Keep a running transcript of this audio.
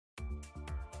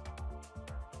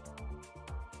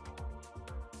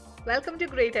Welcome to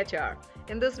greytHR.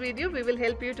 In this video, we will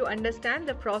help you to understand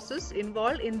the process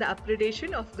involved in the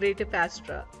upgradation of Greytip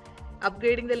Astra.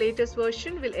 Upgrading the latest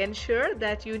version will ensure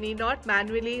that you need not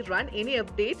manually run any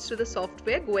updates to the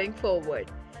software going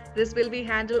forward. This will be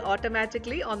handled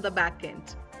automatically on the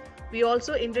backend. We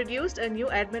also introduced a new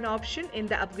admin option in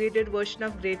the upgraded version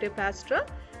of Greytip Astra.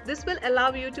 This will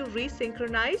allow you to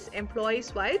re-synchronize employee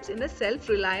swipes in a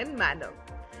self-reliant manner.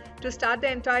 To start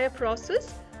the entire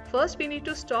process, first we need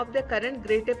to stop the current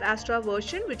Greytip Astra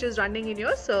version which is running in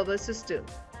your server system.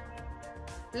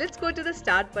 Let's go to the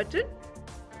Start button,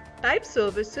 type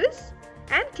Services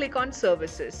and click on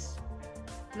Services.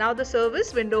 Now the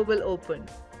service window will open.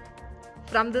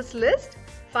 From this list,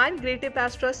 find Greytip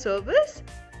Astra service,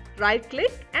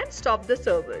 right-click and stop the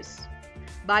service.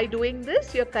 By doing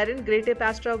this, your current Greytip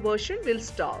Astra version will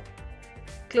stop.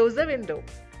 Close the window.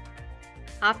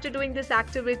 After doing this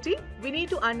activity, we need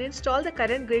to uninstall the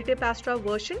current Greytip Astra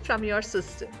version from your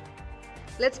system.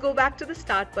 Let's go back to the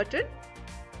Start button.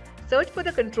 Search for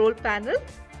the Control panel.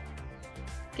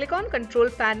 Click on Control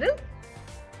panel.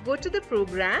 Go to the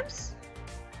Programs,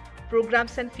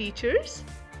 Programs and Features.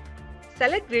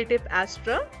 Select Greytip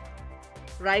Astra.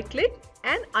 Right-click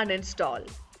and uninstall.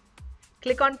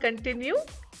 Click on Continue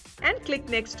and click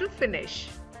Next to finish.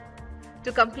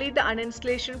 To complete the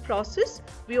uninstallation process,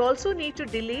 we also need to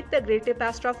delete the Greytip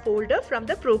Astra folder from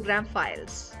the program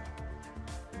files.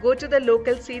 Go to the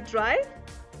local C drive,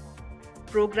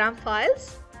 Program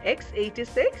Files,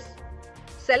 x86,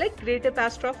 select Greytip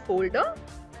Astra folder,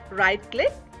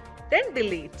 right-click, then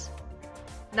delete.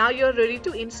 Now you are ready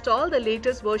to install the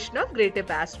latest version of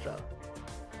Greytip Astra.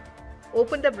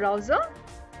 Open the browser,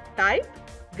 type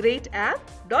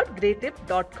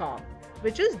greytapp.greytip.com,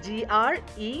 which is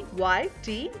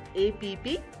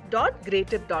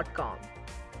greytapp.greytip.com.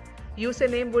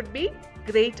 Username would be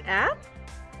greytapp.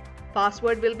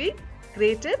 Password will be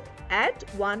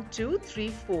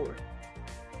greytip@1234.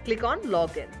 Click on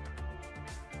Login.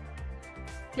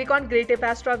 Click on Greytip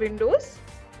Astra Windows.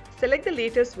 Select the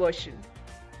latest version.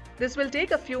 This will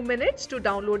take a few minutes to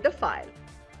download the file.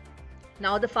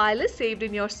 Now the file is saved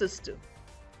in your system.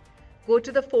 Go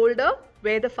to the folder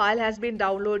where the file has been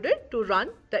downloaded to run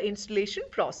the installation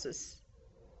process.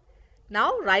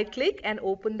 Now right-click and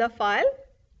open the file.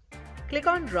 Click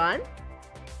on Run.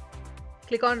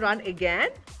 Click on Run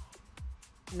again.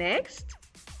 Next.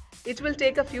 It will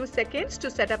take a few seconds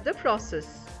to set up the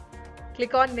process.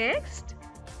 Click on Next.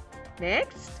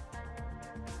 Next.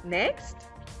 Next.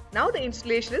 Now the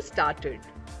installation is started.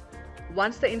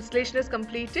 Once the installation is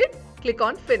completed, click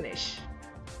on Finish.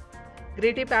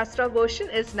 Greytip Astra version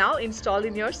is now installed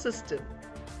in your system.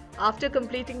 After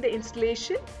completing the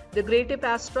installation, the Greytip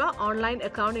Astra online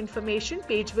account information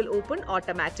page will open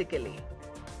automatically.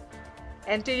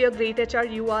 Enter your greytHR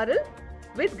URL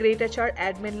with greytHR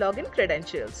admin login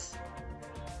credentials.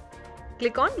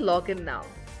 Click on Login now.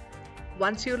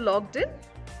 Once you're logged in,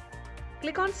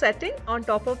 click on Setting on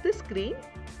top of the screen.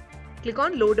 Click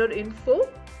on Loader Info.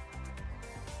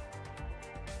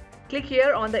 Click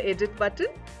here on the Edit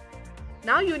button.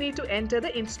 Now you need to enter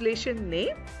the installation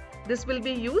name. This will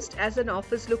be used as an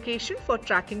office location for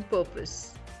tracking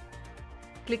purpose.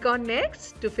 Click on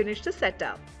Next to finish the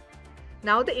setup.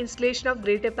 Now the installation of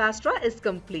Greytip Astra is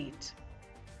complete.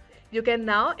 You can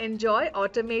now enjoy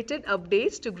automated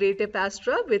updates to Greytip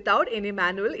Astra without any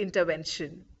manual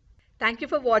intervention. Thank you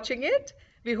for watching it.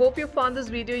 We hope you found this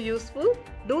video useful.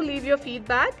 Do leave your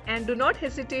feedback and do not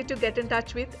hesitate to get in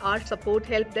touch with our support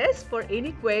help desk for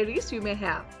any queries you may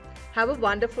have. Have a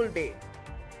wonderful day.